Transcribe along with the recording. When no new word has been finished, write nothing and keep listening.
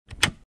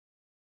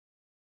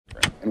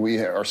and we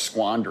are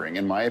squandering,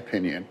 in my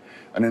opinion,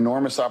 an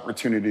enormous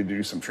opportunity to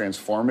do some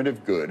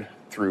transformative good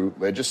through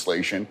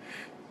legislation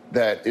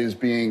that is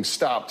being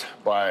stopped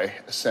by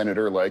a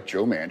senator like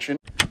Joe Manchin.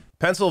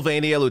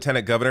 Pennsylvania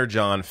Lieutenant Governor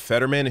John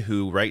Fetterman,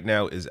 who right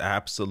now is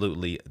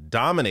absolutely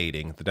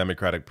dominating the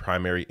Democratic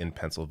primary in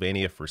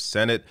Pennsylvania for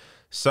Senate,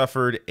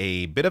 suffered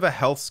a bit of a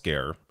health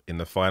scare in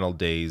the final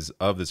days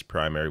of this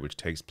primary, which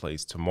takes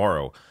place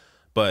tomorrow.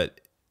 But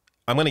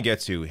I'm going to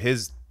get to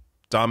his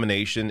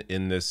domination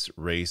in this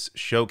race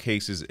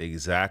showcases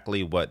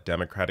exactly what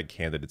Democratic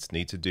candidates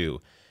need to do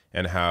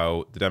and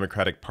how the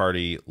Democratic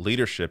Party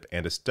leadership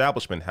and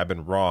establishment have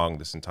been wrong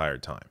this entire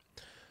time.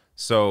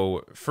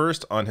 So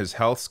first, on his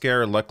health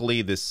scare,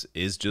 luckily this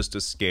is just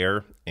a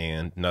scare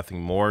and nothing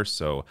more.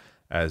 So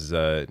as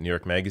New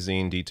York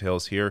Magazine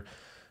details here,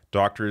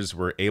 doctors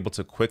were able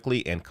to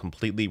quickly and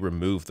completely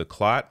remove the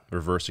clot,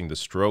 reversing the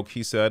stroke,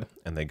 he said,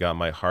 and they got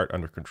my heart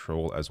under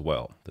control as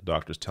well. The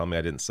doctors tell me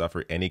I didn't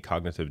suffer any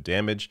cognitive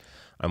damage.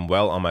 I'm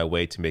well on my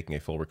way to making a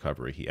full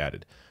recovery, he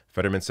added.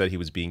 Fetterman said he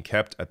was being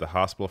kept at the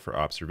hospital for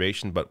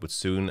observation, but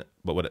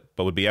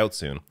would be out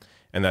soon,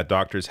 and that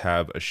doctors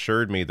have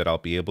assured me that I'll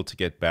be able to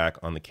get back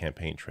on the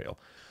campaign trail.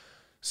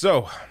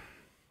 So,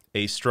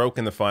 a stroke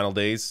in the final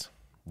days,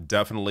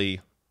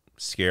 definitely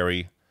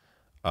scary,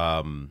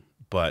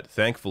 but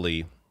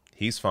thankfully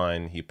he's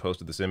fine. He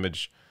posted this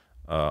image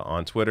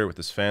on Twitter with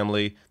his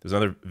family. There's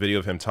another video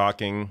of him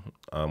talking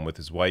with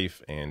his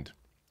wife, and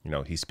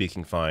he's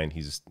speaking fine.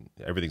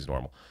 Everything's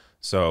normal.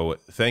 So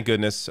thank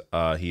goodness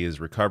he is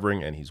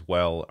recovering and he's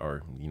well,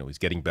 or he's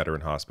getting better in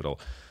hospital.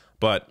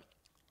 But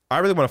I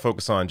really want to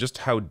focus on just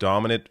how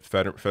dominant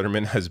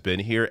Fetterman has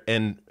been here.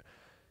 And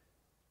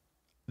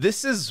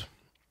this is,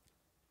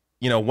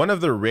 one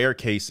of the rare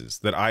cases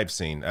that I've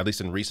seen, at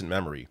least in recent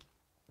memory,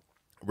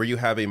 where you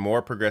have a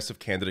more progressive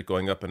candidate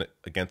going up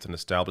against an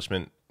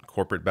establishment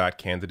corporate-backed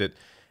candidate,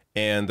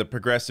 and the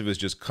progressive is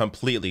just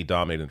completely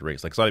dominating the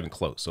race. Like, it's not even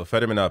close. So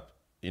Fetterman up,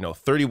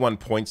 31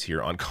 points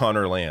here on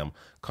Conor Lamb.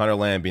 Conor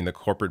Lamb being the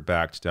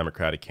corporate-backed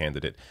Democratic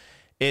candidate.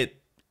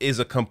 It is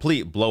a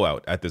complete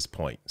blowout at this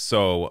point.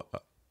 So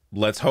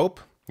let's hope,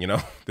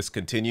 this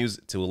continues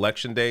to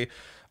election day.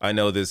 I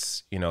know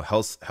this,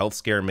 health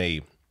scare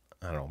may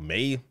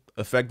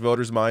affect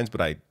voters' minds,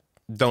 but I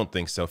don't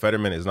think so.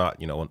 Fetterman is not,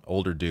 an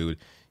older dude.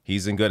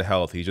 He's in good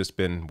health. He's just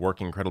been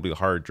working incredibly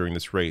hard during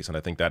this race, and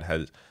I think that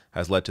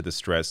has led to the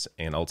stress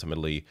and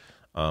ultimately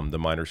the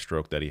minor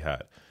stroke that he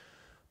had.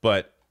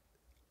 But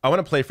I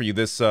want to play for you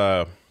this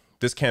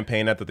this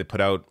campaign ad that they put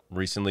out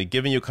recently,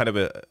 giving you kind of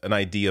an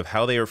idea of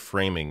how they are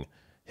framing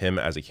him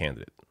as a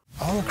candidate.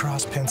 All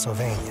across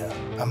Pennsylvania,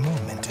 a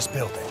movement is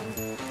building.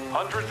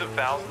 Hundreds of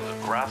thousands of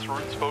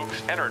grassroots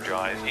folks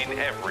energized in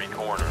every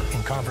corner.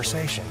 In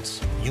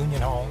conversations,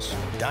 union halls,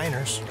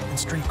 diners, and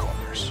street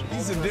corners.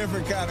 He's a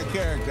different kind of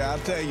character, I'll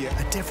tell you.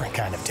 A different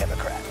kind of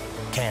Democrat,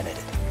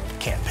 candidate,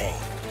 campaign.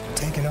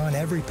 Taking on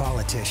every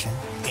politician,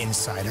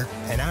 insider,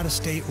 and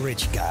out-of-state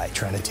rich guy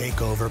trying to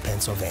take over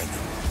Pennsylvania.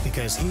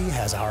 Because he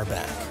has our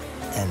back,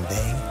 and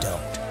they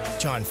don't.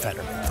 John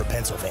Fetterman for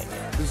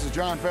Pennsylvania. This is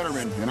John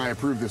Fetterman, and I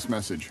approve this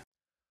message.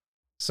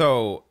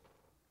 So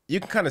you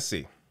can kind of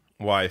see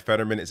why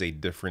Fetterman is a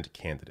different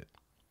candidate.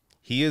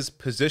 He is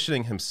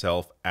positioning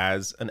himself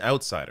as an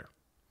outsider.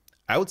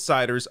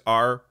 Outsiders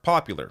are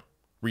popular,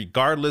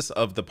 regardless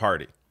of the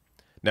party.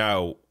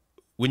 Now,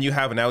 when you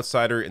have an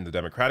outsider in the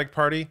Democratic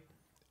Party,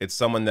 it's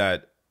someone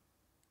that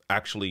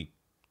actually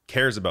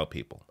cares about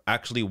people,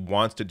 actually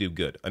wants to do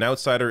good. An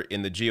outsider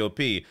in the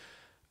GOP,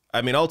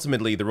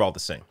 ultimately, they're all the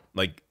same.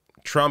 Like,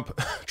 Trump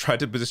tried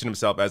to position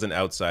himself as an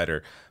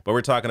outsider, but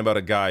we're talking about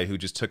a guy who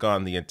just took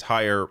on the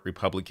entire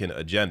Republican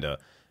agenda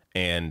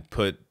and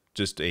put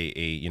just a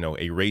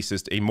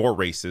more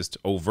racist,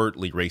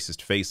 overtly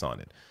racist face on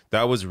it.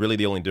 That was really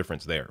the only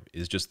difference there,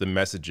 is just the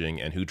messaging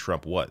and who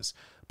Trump was.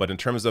 But in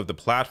terms of the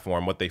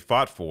platform, what they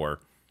fought for,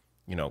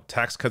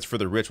 tax cuts for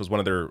the rich was one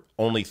of their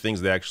only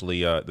things they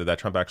actually that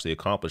Trump actually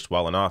accomplished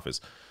while in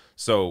office.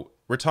 So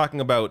we're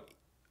talking about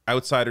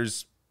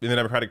outsiders in the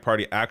Democratic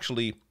Party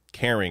actually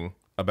caring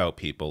about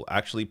people,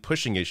 actually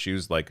pushing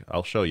issues like,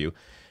 I'll show you,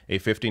 a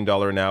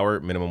 $15 an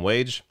hour minimum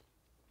wage,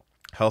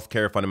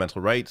 healthcare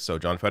fundamental right. So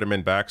John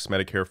Fetterman backs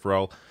Medicare for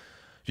all,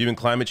 viewing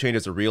climate change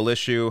as a real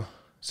issue,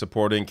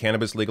 supporting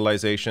cannabis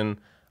legalization,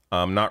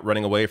 not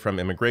running away from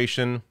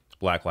immigration,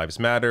 Black Lives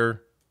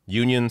Matter,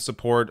 union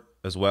support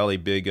as well, a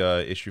big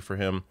issue for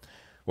him,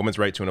 women's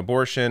right to an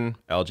abortion,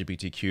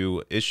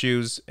 LGBTQ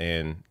issues,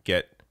 and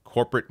get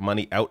corporate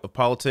money out of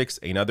politics,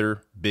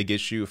 another big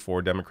issue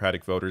for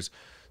Democratic voters.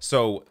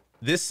 So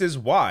this is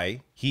why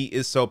he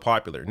is so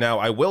popular. Now,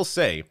 I will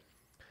say,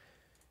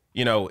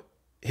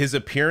 his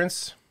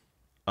appearance,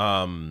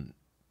 he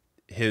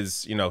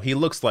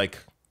looks like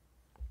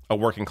a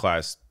working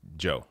class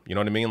Joe. You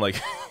know what I mean?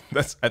 Like,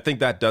 I think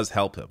that does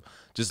help him.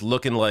 Just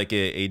looking like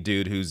a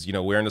dude who's,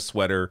 wearing a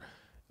sweater,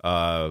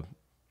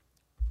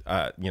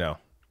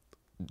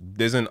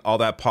 isn't all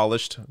that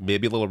polished,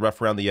 maybe a little rough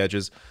around the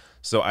edges.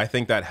 So I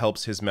think that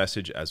helps his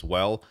message as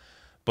well.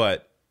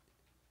 But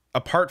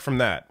apart from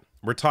that,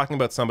 we're talking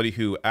about somebody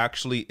who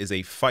actually is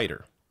a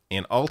fighter.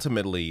 And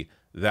ultimately,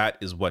 that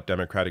is what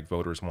Democratic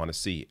voters want to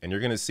see. And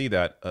you're going to see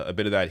that, a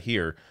bit of that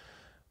here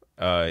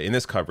in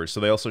this coverage. So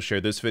they also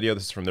shared this video.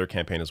 This is from their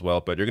campaign as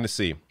well. But you're going to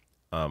see,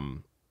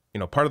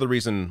 part of the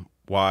reason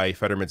why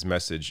Fetterman's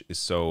message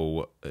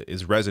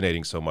is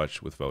resonating so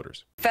much with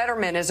voters.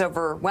 Fetterman is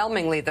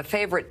overwhelmingly the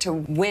favorite to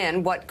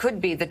win what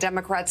could be the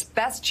Democrats'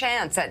 best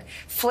chance at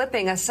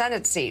flipping a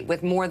Senate seat,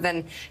 with more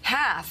than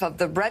half of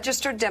the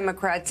registered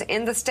Democrats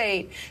in the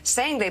state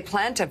saying they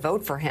plan to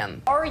vote for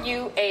him. Are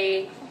you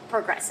a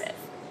progressive?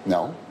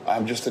 No,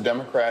 I'm just a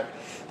Democrat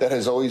that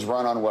has always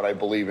run on what I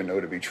believe and know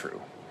to be true.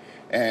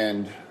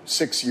 And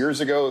 6 years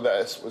ago,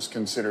 that was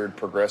considered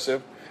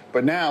progressive.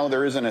 But now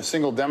there isn't a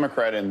single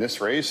Democrat in this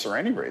race or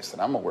any race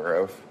that I'm aware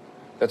of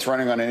that's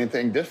running on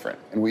anything different.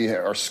 And we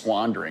are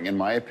squandering, in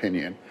my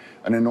opinion,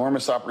 an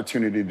enormous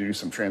opportunity to do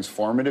some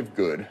transformative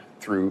good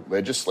through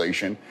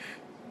legislation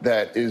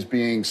that is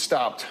being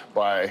stopped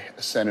by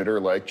a senator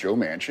like Joe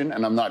Manchin.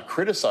 And I'm not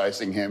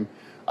criticizing him.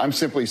 I'm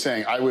simply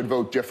saying I would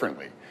vote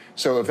differently.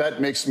 So if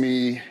that makes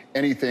me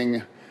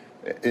anything,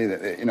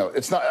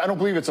 it's not, I don't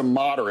believe it's a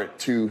moderate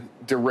to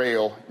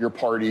derail your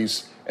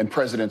party's and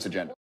president's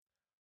agenda.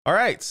 All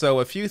right,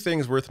 so a few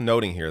things worth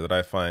noting here that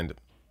I find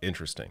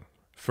interesting.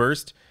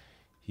 First,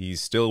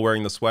 he's still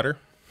wearing the sweater.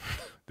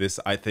 This,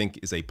 I think,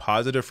 is a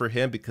positive for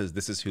him because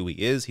this is who he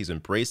is. He's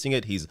embracing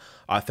it. He's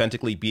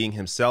authentically being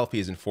himself.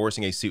 He is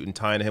enforcing a suit and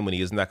tie on him when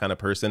he isn't that kind of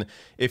person.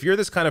 If you're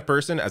this kind of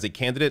person as a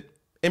candidate,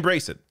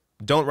 embrace it.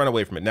 Don't run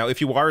away from it. Now,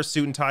 if you are a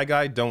suit and tie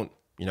guy, don't,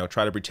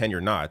 try to pretend you're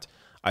not.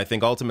 I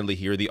think ultimately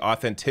here, the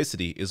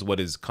authenticity is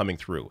what is coming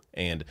through.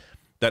 And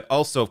that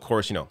also, of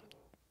course,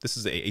 this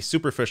is a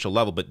superficial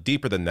level, but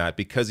deeper than that,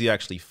 because he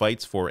actually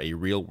fights for a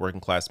real working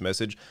class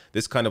message,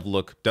 this kind of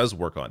look does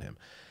work on him.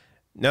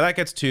 Now that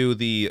gets to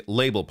the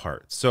label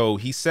part. So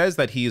he says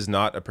that he is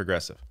not a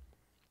progressive,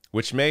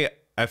 which may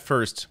at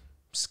first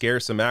scare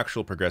some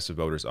actual progressive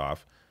voters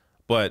off,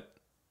 but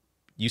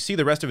you see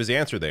the rest of his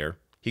answer there.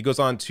 He goes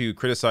on to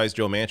criticize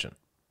Joe Manchin.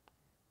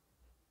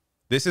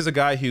 This is a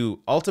guy who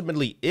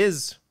ultimately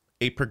is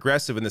a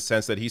progressive in the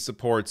sense that he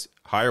supports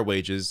higher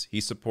wages, he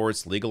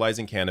supports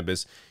legalizing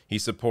cannabis, he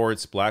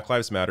supports Black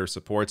Lives Matter,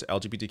 supports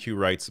LGBTQ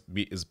rights,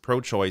 is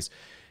pro-choice.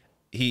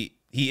 He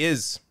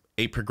is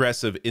a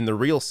progressive in the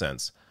real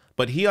sense,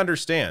 but he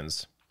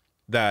understands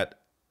that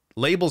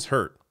labels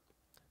hurt.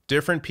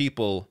 Different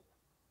people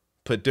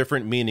put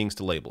different meanings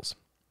to labels.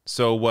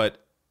 So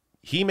what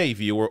he may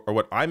view or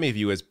what I may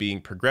view as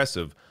being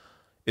progressive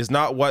is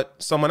not what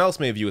someone else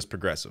may view as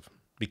progressive.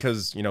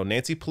 Because,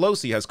 Nancy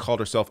Pelosi has called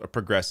herself a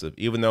progressive,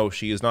 even though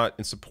she is not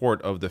in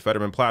support of the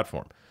Fetterman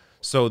platform.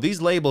 So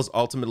these labels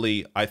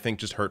ultimately, I think,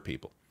 just hurt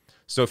people.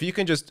 So if you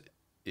can just,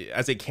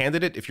 as a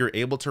candidate, if you're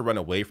able to run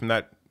away from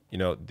that,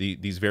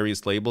 these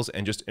various labels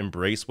and just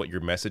embrace what your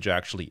message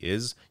actually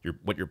is,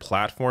 what your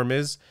platform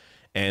is,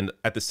 and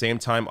at the same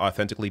time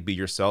authentically be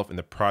yourself in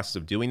the process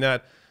of doing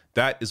that,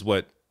 that is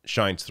what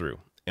shines through.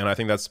 And I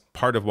think that's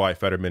part of why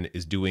Fetterman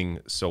is doing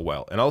so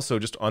well. And also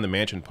just on the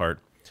Manchin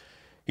part,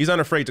 he's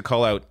unafraid to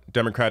call out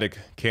Democratic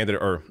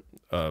candidate or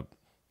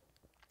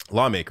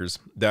lawmakers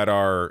that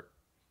are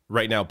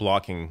right now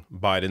blocking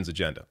Biden's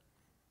agenda.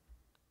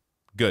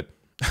 Good.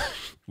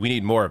 We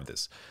need more of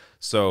this.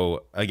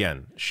 So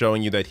again,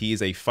 showing you that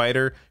he's a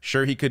fighter.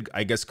 Sure, he could,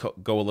 I guess,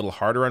 go a little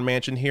harder on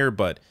Manchin here,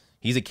 but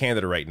he's a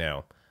candidate right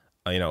now.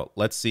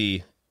 Let's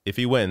see if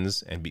he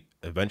wins and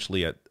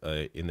eventually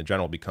in the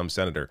general becomes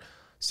senator.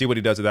 See what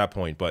he does at that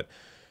point. But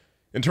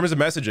in terms of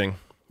messaging,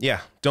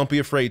 yeah, don't be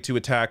afraid to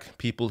attack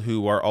people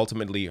who are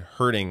ultimately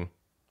hurting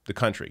the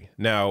country.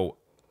 Now,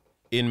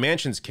 in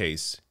Manchin's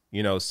case,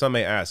 some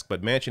may ask,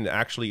 but Manchin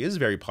actually is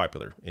very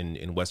popular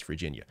in West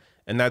Virginia.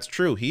 And that's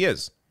true, he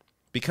is.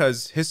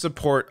 Because his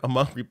support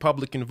among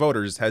Republican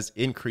voters has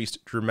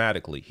increased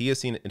dramatically. He has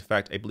seen, in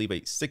fact, I believe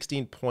a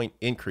 16-point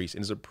increase in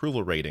his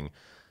approval rating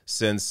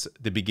since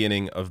the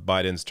beginning of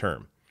Biden's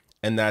term.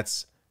 And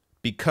that's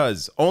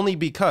only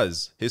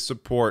because his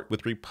support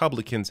with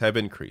Republicans have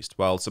increased,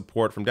 while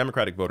support from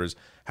Democratic voters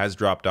has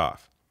dropped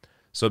off.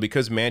 So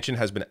because Manchin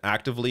has been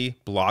actively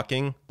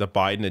blocking the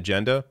Biden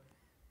agenda,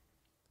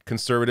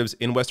 conservatives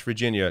in West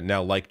Virginia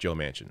now like Joe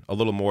Manchin a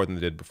little more than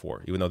they did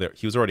before, even though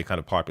he was already kind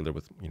of popular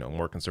with,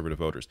 more conservative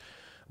voters.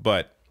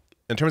 But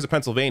in terms of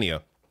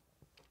Pennsylvania,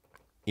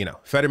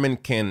 Fetterman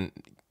can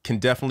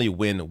definitely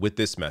win with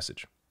this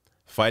message.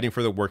 Fighting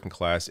for the working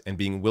class and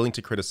being willing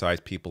to criticize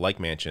people like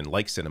Manchin,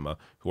 like Sinema,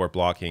 who are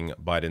blocking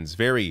Biden's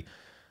very,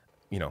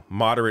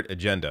 moderate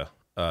agenda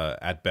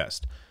at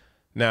best.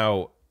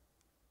 Now,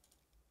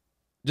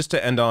 just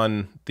to end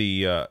on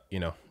the,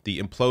 the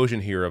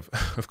implosion here of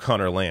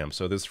Conor Lamb.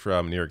 So this is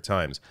from New York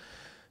Times.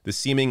 The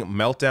seeming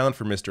meltdown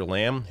for Mr.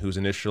 Lamb, whose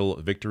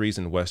initial victories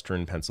in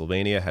Western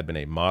Pennsylvania had been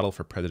a model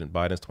for President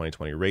Biden's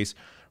 2020 race,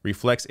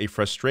 reflects a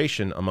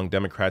frustration among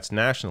Democrats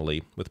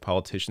nationally with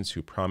politicians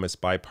who promise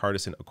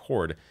bipartisan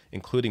accord,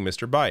 including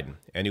Mr. Biden,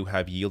 and who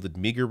have yielded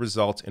meager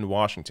results in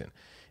Washington.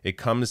 It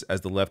comes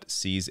as the left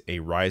sees a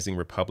rising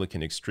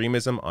Republican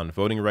extremism on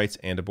voting rights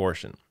and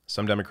abortion.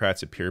 Some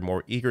Democrats appear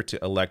more eager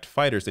to elect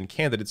fighters than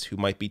candidates who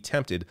might be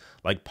tempted,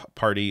 like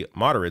party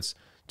moderates,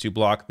 to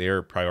block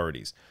their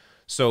priorities.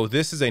 So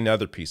this is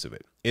another piece of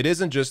it. It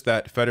isn't just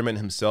that Fetterman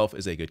himself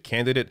is a good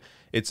candidate.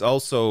 It's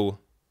also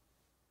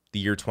the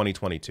year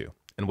 2022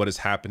 and what is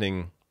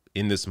happening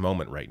in this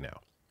moment right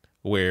now,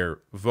 where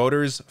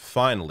voters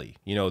finally,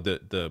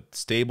 the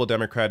stable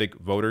Democratic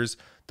voters,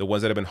 the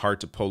ones that have been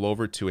hard to pull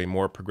over to a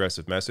more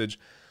progressive message,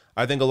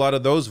 I think a lot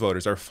of those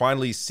voters are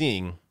finally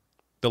seeing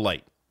the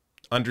light,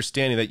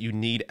 understanding that you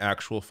need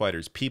actual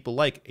fighters, people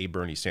like a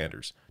Bernie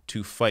Sanders,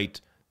 to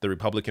fight the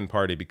Republican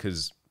Party,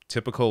 because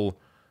typical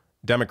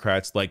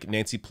Democrats like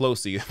Nancy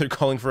Pelosi, they're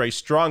calling for a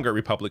stronger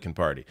Republican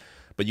Party.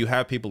 But you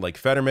have people like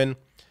Fetterman,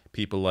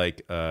 people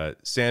like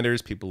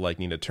Sanders, people like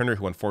Nina Turner,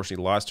 who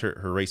unfortunately lost her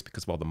race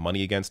because of all the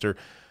money against her.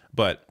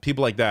 But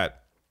people like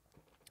that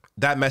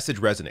message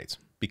resonates,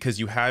 because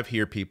you have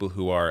here people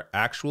who are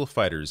actual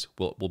fighters,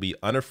 will be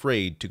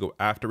unafraid to go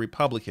after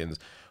Republicans,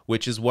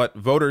 which is what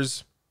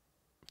voters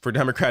for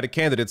Democratic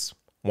candidates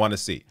want to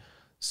see.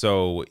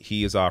 So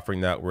he is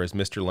offering that, whereas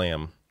Mr.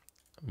 Lamb,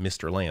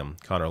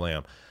 Conor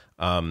Lamb,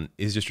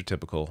 is just your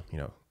typical,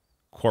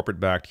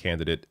 corporate-backed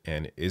candidate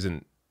and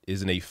isn't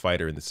a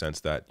fighter in the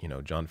sense that,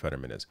 John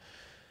Fetterman is.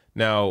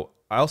 Now,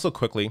 I also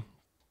quickly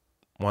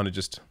want to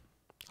just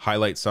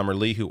highlight Summer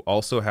Lee, who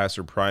also has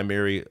her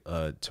primary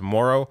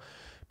tomorrow,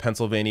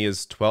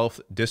 Pennsylvania's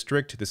 12th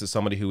district. This is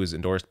somebody who is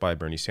endorsed by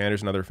Bernie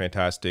Sanders, another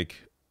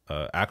fantastic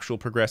actual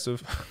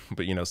progressive,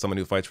 but, someone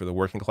who fights for the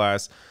working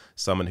class,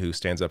 someone who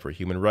stands up for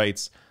human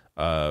rights.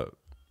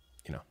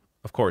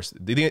 Of course,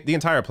 the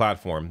entire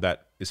platform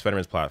that is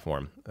Fetterman's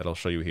platform that I'll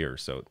show you here.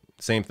 So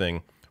same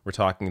thing. We're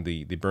talking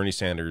the Bernie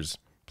Sanders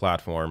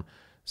platform.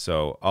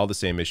 So all the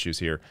same issues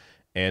here.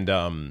 And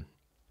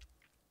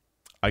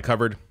I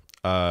covered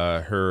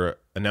her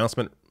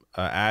announcement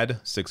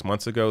ad 6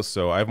 months ago.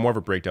 So I have more of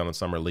a breakdown on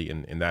Summer Lee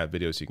in that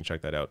video, so you can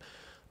check that out.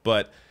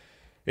 But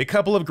a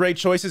couple of great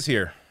choices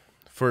here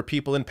for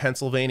people in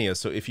Pennsylvania.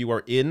 So if you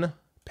are in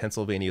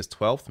Pennsylvania's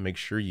 12th, make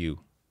sure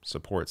you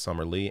support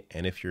Summer Lee.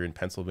 And if you're in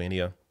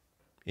Pennsylvania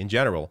in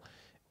general,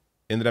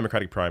 in the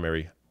Democratic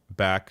primary,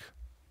 back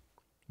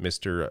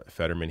Mr.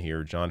 Fetterman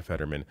here, John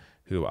Fetterman,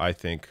 who I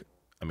think,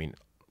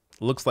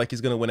 looks like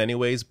he's going to win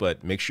anyways,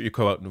 but make sure you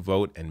go out and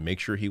vote and make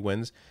sure he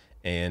wins,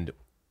 and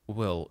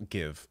will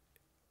give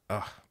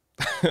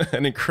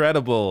an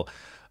incredible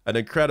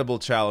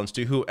challenge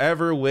to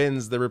whoever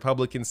wins the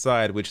Republican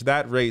side, which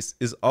that race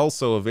is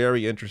also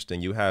very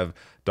interesting. You have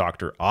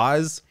Dr.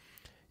 Oz,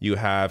 you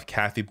have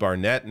Kathy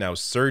Barnett now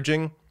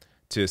surging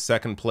to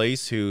second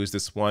place, who's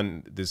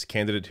this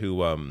candidate who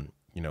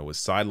was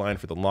sidelined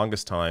for the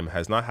longest time,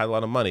 has not had a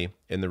lot of money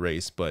in the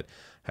race, but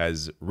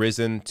has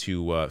risen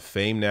to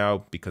fame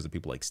now because of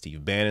people like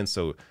Steve Bannon.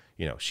 So,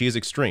 she is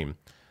extreme.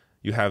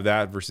 You have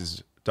that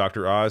versus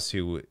Dr. Oz,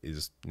 who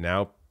is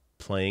now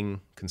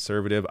playing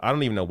conservative. I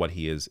don't even know what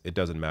he is. It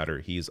doesn't matter.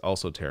 He's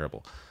also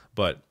terrible.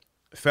 But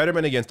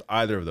Fetterman against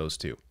either of those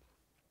two,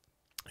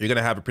 you're going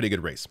to have a pretty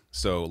good race.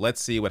 So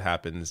let's see what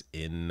happens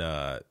in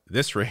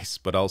this race,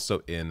 but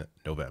also in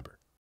November.